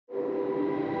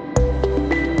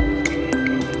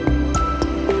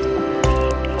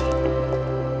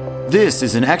This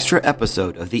is an extra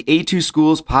episode of the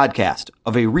A2Schools podcast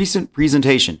of a recent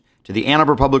presentation to the Ann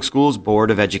Arbor Public Schools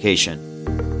Board of Education.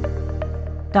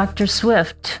 Dr.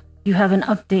 Swift, you have an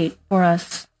update for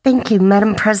us. Thank you,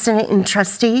 Madam President and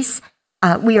Trustees.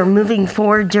 We are moving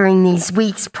forward during these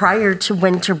weeks prior to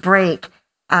winter break.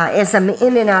 As I'm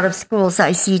in and out of schools,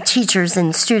 I see teachers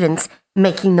and students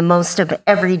making the most of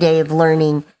every day of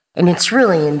learning, and it's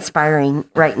really inspiring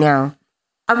right now.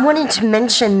 I wanted to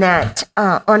mention that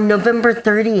on November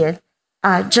 30th,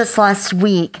 just last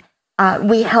week,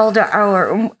 we held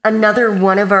another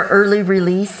one of our early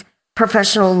release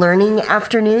professional learning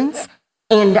afternoons,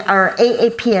 and our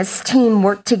AAPS team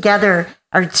worked together,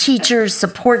 our teachers,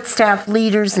 support staff,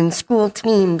 leaders, and school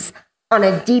teams, on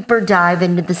a deeper dive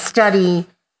into the study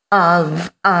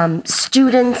of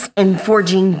students and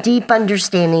forging deep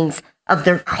understandings of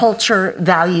their culture,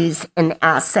 values, and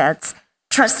assets.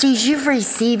 Trustees, you've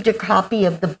received a copy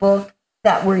of the book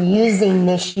that we're using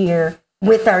this year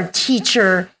with our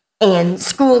teacher and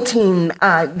school team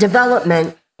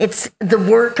development. It's the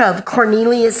work of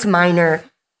Cornelius Minor,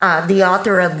 the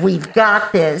author of We've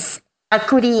Got This,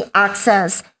 Equity,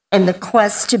 Access, and the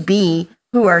Quest to Be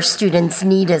Who Our Students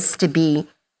Need Us to Be.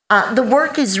 The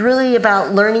work is really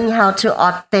about learning how to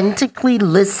authentically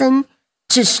listen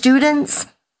to students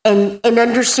and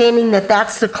understanding that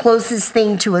that's the closest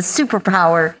thing to a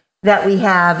superpower that we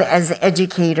have as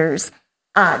educators.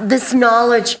 This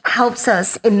knowledge helps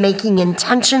us in making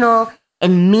intentional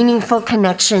and meaningful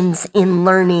connections in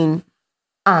learning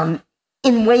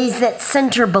in ways that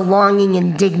center belonging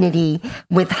and dignity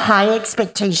with high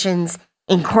expectations,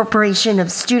 incorporation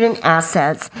of student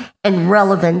assets, and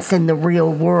relevance in the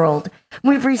real world.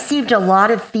 We've received a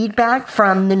lot of feedback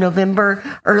from the November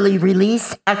early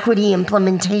release equity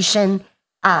implementation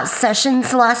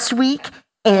sessions last week,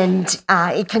 and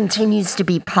it continues to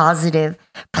be positive.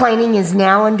 Planning is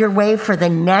now underway for the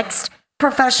next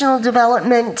professional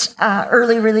development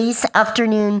early release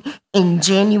afternoon in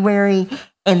January,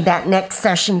 and that next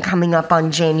session coming up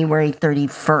on January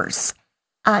 31st.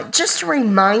 Just a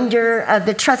reminder,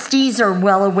 the trustees are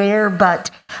well aware,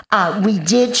 but we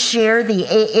did share the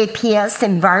AAPS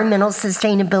Environmental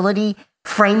Sustainability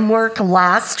Framework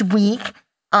last week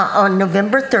on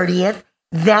November 30th.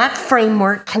 That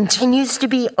framework continues to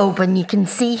be open. You can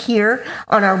see here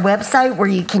on our website where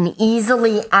you can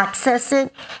easily access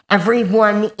it.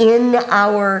 Everyone in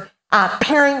our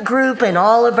parent group and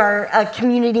all of our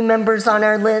community members on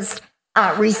our list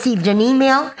received an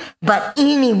email, but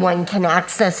anyone can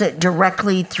access it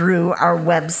directly through our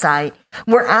website.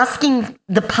 We're asking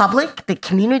the public, the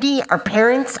community, our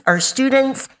parents, our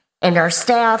students, and our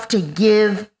staff to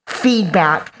give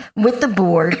feedback with the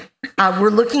board. We're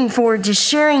looking forward to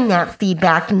sharing that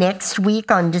feedback next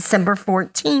week on December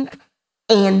 14th,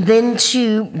 and then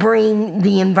to bring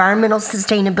the environmental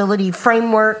sustainability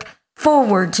framework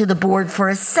forward to the board for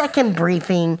a second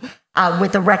briefing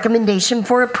with a recommendation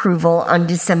for approval on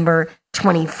December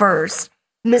 21st.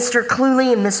 Mr.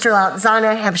 Cluley and Mr.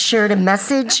 Lautzana have shared a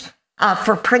message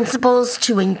for principals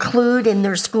to include in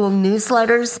their school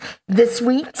newsletters this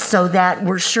week so that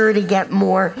we're sure to get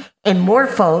more and more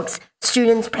folks,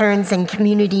 students, parents, and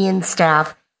community and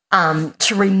staff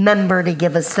to remember to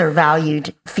give us their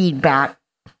valued feedback.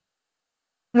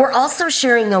 We're also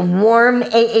sharing a warm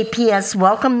AAPS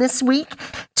welcome this week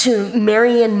to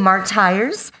Marion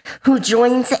Martyrs, who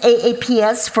joins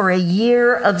AAPS for a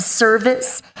year of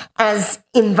service as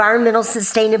environmental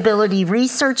sustainability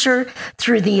researcher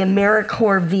through the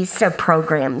AmeriCorps Vista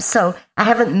program. So I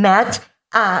haven't met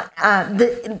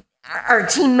our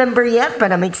team member yet,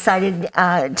 but I'm excited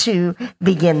to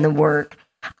begin the work.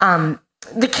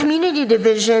 The community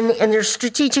division and their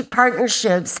strategic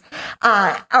partnerships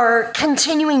are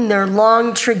continuing their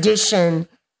long tradition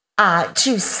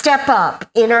to step up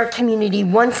in our community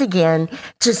once again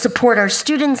to support our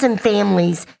students and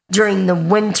families during the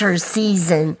winter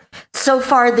season. So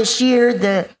far this year,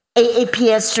 the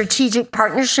AAPS Strategic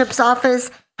Partnerships Office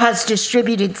has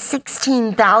distributed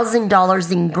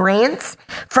 $16,000 in grants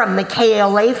from the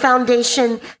KLA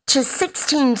Foundation to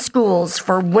 16 schools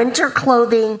for winter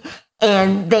clothing,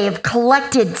 and they have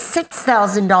collected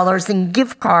 $6,000 in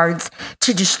gift cards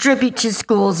to distribute to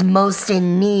schools most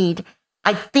in need.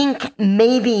 I think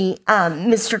maybe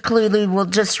Mr. Cluley will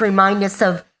just remind us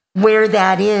of where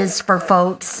that is for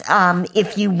folks.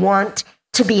 If you want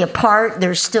to be a part,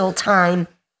 there's still time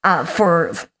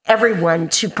for everyone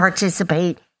to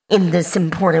participate in this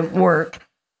important work.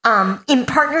 In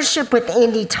partnership with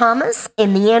Andy Thomas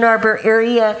and the Ann Arbor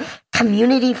Area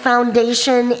Community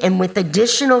Foundation, and with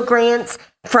additional grants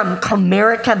from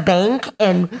Comerica Bank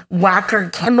and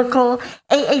Wacker Chemical.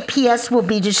 AAPS will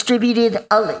be distributing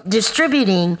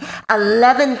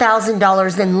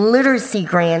 $11,000 in literacy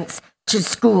grants to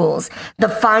schools. The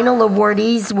final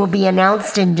awardees will be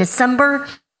announced in December,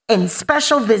 and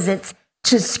special visits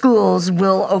to schools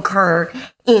will occur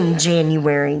in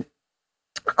January.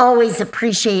 Always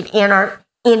appreciate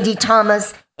Andy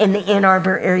Thomas and the Ann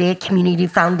Arbor Area Community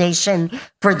Foundation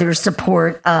for their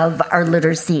support of our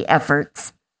literacy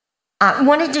efforts. I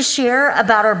wanted to share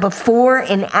about our before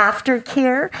and after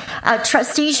care.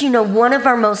 Trustees, one of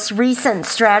our most recent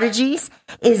strategies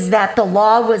is that the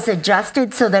law was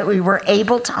adjusted so that we were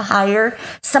able to hire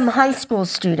some high school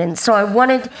students. So I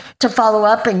wanted to follow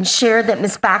up and share that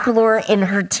Ms. Baccalaureate and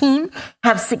her team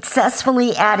have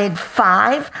successfully added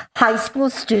 5 high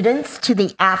school students to the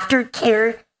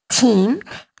aftercare team.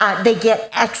 They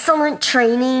get excellent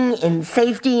training in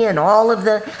safety and all of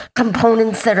the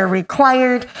components that are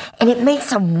required, and it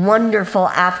makes a wonderful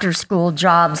after-school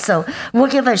job. So we'll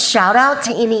give a shout out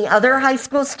to any other high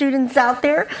school students out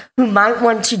there who might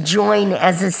want to join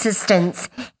as assistants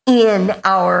in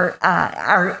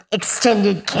our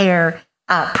extended care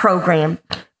program.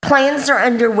 Plans are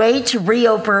underway to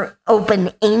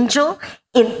reopen Angel.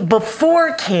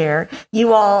 Before care,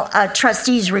 you all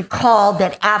trustees recall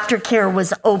that aftercare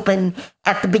was open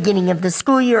at the beginning of the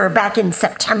school year or back in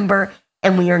September,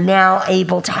 and we are now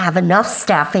able to have enough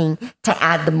staffing to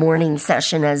add the morning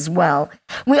session as well.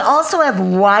 We also have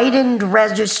widened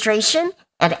registration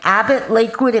at Abbott,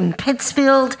 Lakewood, and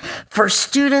Pittsfield for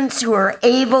students who are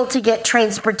able to get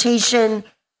transportation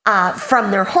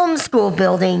from their homeschool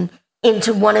building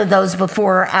into one of those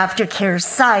before or after care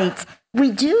sites. We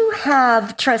do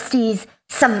have, trustees,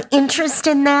 some interest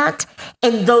in that,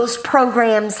 and those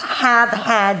programs have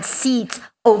had seats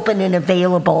open and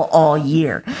available all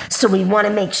year. So we want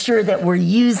to make sure that we're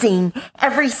using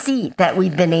every seat that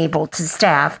we've been able to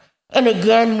staff. And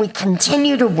again, we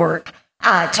continue to work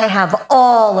to have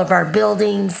all of our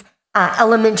buildings,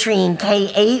 elementary and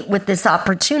K-8, with this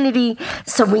opportunity.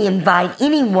 So we invite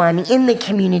anyone in the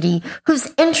community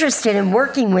who's interested in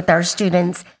working with our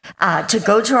students to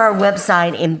go to our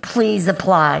website and please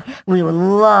apply. We would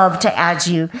love to add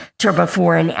you to our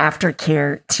before and after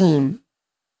care team.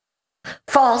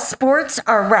 Fall sports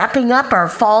are wrapping up. Our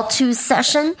Fall 2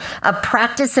 session of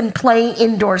practice and play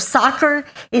indoor soccer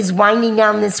is winding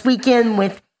down this weekend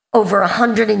with over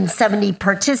 170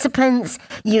 participants.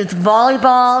 Youth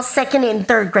volleyball, second and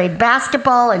third grade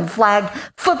basketball, and flag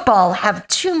football have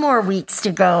 2 more weeks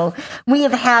to go. We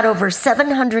have had over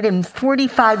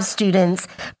 745 students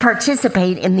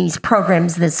participate in these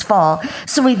programs this fall.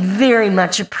 So we very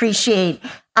much appreciate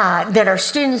that our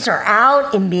students are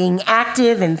out and being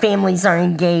active and families are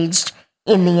engaged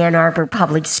in the Ann Arbor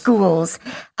Public Schools.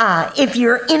 If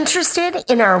you're interested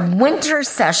in our winter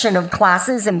session of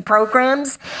classes and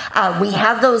programs, we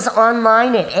have those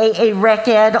online at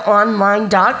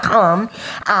aarecedonline.com,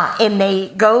 and they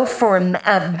go from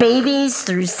babies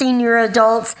through senior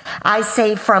adults. I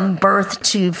say from birth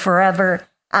to forever.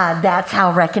 That's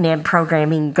how RecNed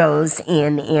programming goes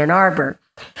in Ann Arbor.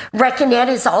 RecNed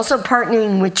is also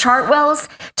partnering with Chartwells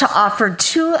to offer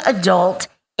 2 adult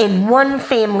and 1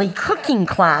 family cooking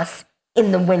class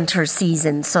in the winter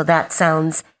season. So that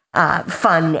sounds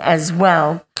fun as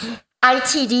well.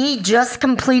 ITD just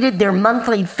completed their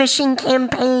monthly fishing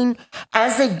campaign.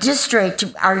 As a district,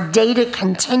 our data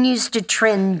continues to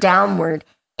trend downward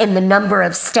in the number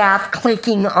of staff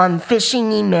clicking on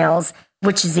phishing emails,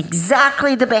 which is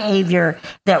exactly the behavior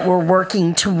that we're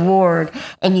working toward.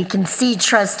 And you can see,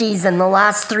 trustees, in the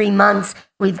last 3 months,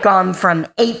 we've gone from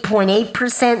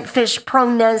 8.8% fish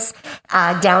proneness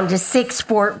down to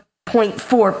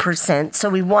 6.4%. So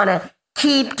we want to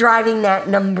keep driving that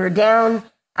number down,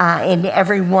 and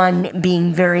everyone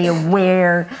being very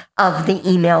aware of the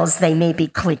emails they may be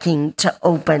clicking to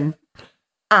open.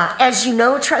 As you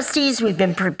know, trustees, we've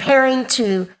been preparing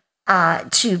to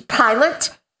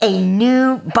pilot a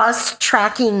new bus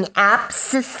tracking app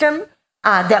system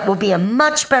that will be a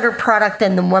much better product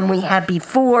than the one we had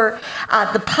before.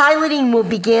 The piloting will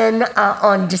begin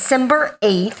on December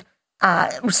 8th,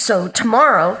 so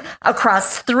tomorrow,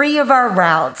 across 3 of our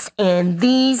routes. And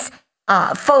these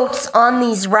folks on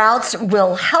these routes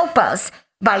will help us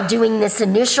by doing this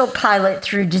initial pilot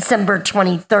through December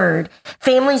 23rd.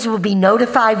 Families will be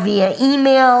notified via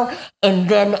email, and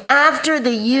then after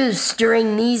the use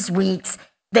during these weeks,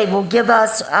 they will give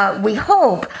us, we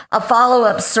hope, a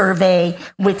follow-up survey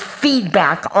with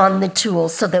feedback on the tool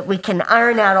so that we can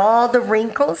iron out all the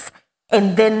wrinkles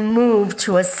and then move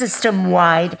to a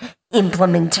system-wide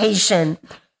implementation.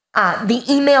 The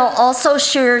email also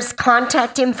shares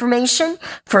contact information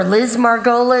for Liz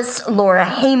Margolis, Laura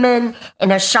Heyman,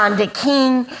 and Ashonda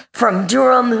King from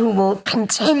Durham, who will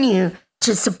continue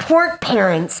to support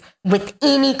parents with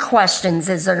any questions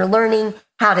as they're learning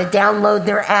how to download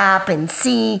their app and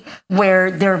see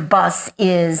where their bus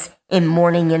is in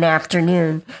morning and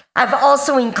afternoon. I've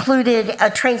also included a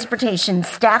transportation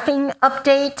staffing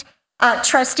update.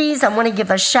 Trustees, I want to give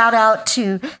a shout out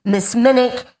to Ms.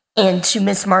 Minnick and to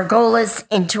Ms. Margolis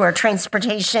and to our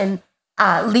transportation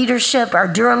leadership, our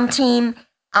Durham team,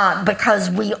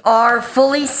 because we are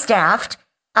fully staffed,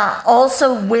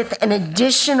 also with an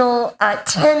additional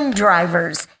 10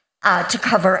 drivers to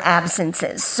cover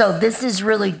absences. So this is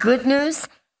really good news.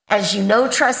 As you know,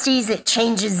 trustees, it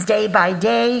changes day by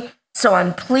day. So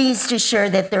I'm pleased to share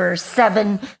that there are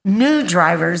 7 new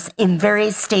drivers in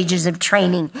various stages of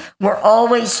training. We're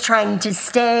always trying to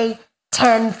stay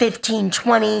 10, 15,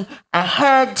 20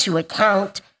 ahead to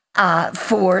account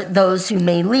for those who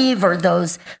may leave or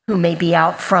those who may be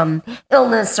out from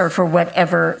illness or for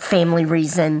whatever family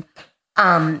reason.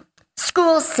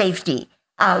 School safety.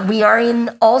 We are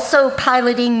also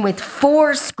piloting with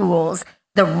 4 schools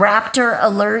the Raptor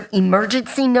Alert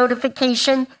emergency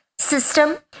notification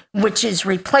system, which is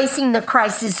replacing the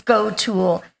Crisis Go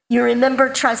tool. You remember,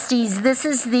 trustees, this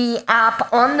is the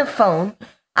app on the phone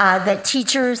that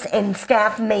teachers and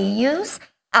staff may use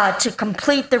to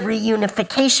complete the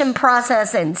reunification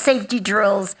process and safety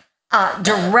drills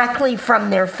directly from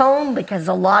their phone, because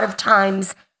a lot of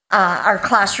times our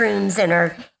classrooms and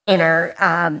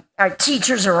our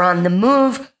teachers are on the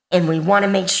move, and we want to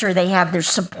make sure they have their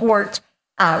support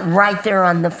right there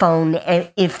on the phone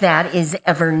if that is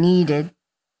ever needed.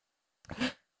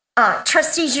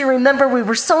 Trustees, you remember we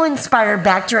were so inspired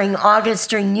back during August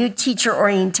during new teacher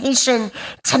orientation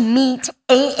to meet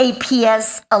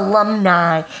AAPS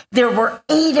alumni. There were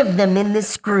 8 of them in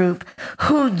this group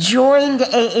who joined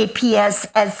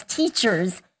AAPS as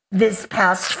teachers this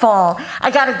past fall. I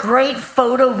got a great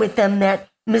photo with them that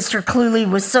Mr. Cluley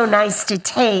was so nice to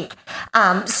take.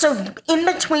 So in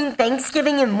between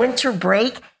Thanksgiving and winter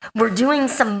break, we're doing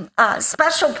some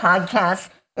special podcasts.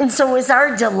 And so it was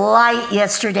our delight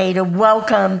yesterday to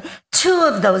welcome 2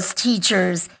 of those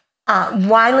teachers,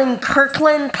 Wyland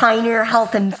Kirkland, Pioneer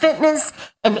Health and Fitness,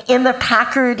 and Emma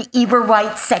Packard,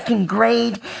 Eberwhite, 2nd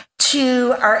grade,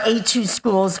 to our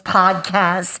A2Schools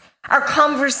podcast. Our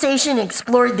conversation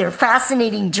explored their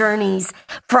fascinating journeys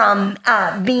from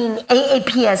being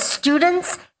AAPS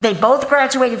students, they both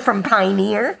graduated from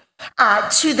Pioneer,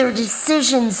 to their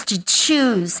decisions to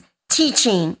choose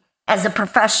teaching as a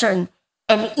profession,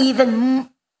 and even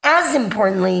as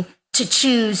importantly, to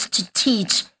choose to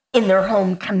teach in their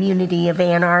home community of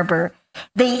Ann Arbor.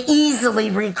 They easily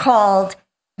recalled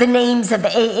the names of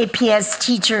AAPS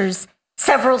teachers,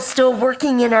 several still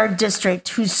working in our district,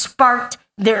 who sparked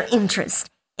their interest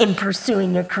in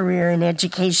pursuing a career in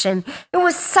education. It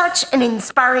was such an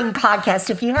inspiring podcast.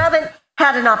 If you haven't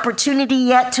had an opportunity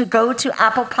yet to go to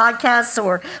Apple Podcasts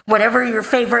or whatever your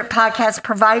favorite podcast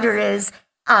provider is,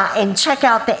 and check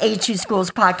out the A2Schools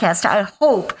podcast, I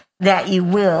hope that you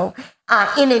will.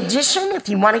 In addition, if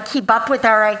you want to keep up with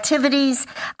our activities,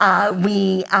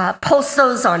 we post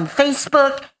those on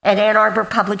Facebook at Ann Arbor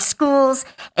Public Schools,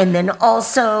 and then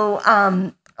also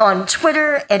on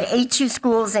Twitter at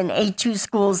A2Schools and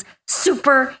A2Schools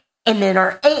Super. And then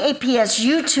our AAPS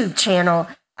YouTube channel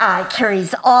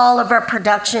carries all of our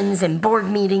productions and board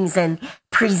meetings and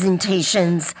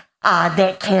presentations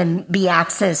that can be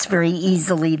accessed very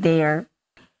easily there.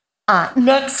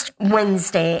 Next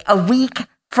Wednesday, a week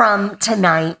from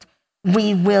tonight,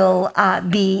 we will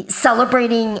be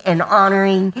celebrating and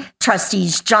honoring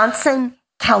Trustees Johnson,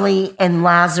 Kelly, and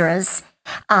Lazarus.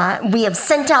 We have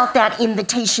sent out that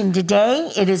invitation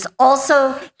today. It is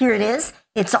also, here it is,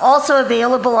 it's also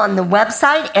available on the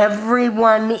website.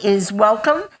 Everyone is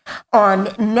welcome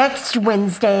on next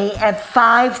Wednesday at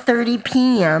 5:30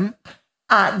 p.m.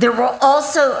 There will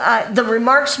also, the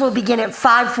remarks will begin at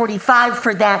 5:45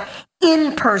 for that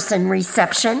in-person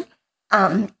reception.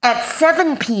 At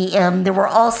 7 p.m., there will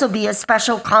also be a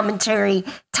special commentary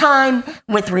time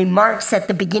with remarks at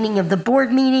the beginning of the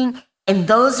board meeting, and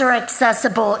those are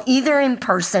accessible either in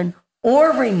person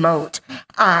or remote,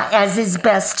 as is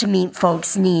best to meet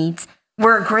folks' needs.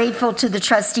 We're grateful to the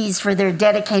trustees for their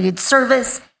dedicated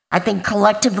service. I think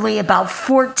collectively about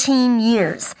 14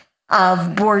 years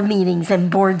of board meetings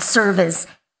and board service,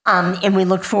 and we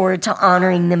look forward to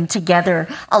honoring them together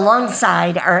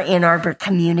alongside our Ann Arbor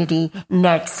community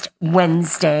next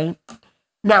Wednesday.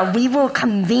 Now, we will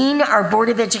convene our Board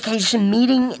of Education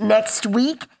meeting next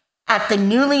week at the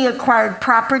newly acquired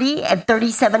property at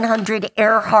 3700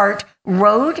 Earhart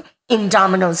Road in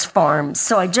Domino's Farms.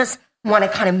 So I just want to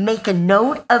kind of make a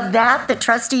note of that. The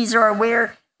trustees are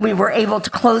aware we were able to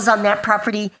close on that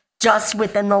property just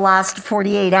within the last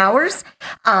 48 hours.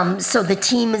 So the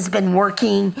team has been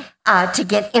working to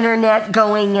get internet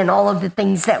going and all of the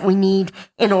things that we need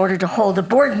in order to hold a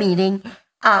board meeting.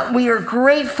 We are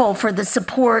grateful for the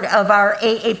support of our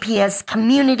AAPS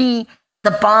community,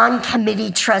 the bond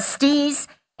committee trustees,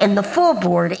 and the full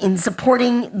board in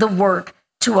supporting the work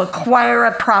to acquire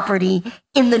a property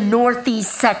in the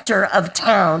northeast sector of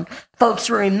town. Folks,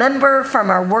 remember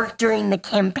from our work during the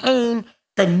campaign,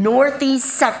 the northeast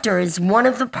sector is one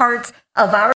of the parts of our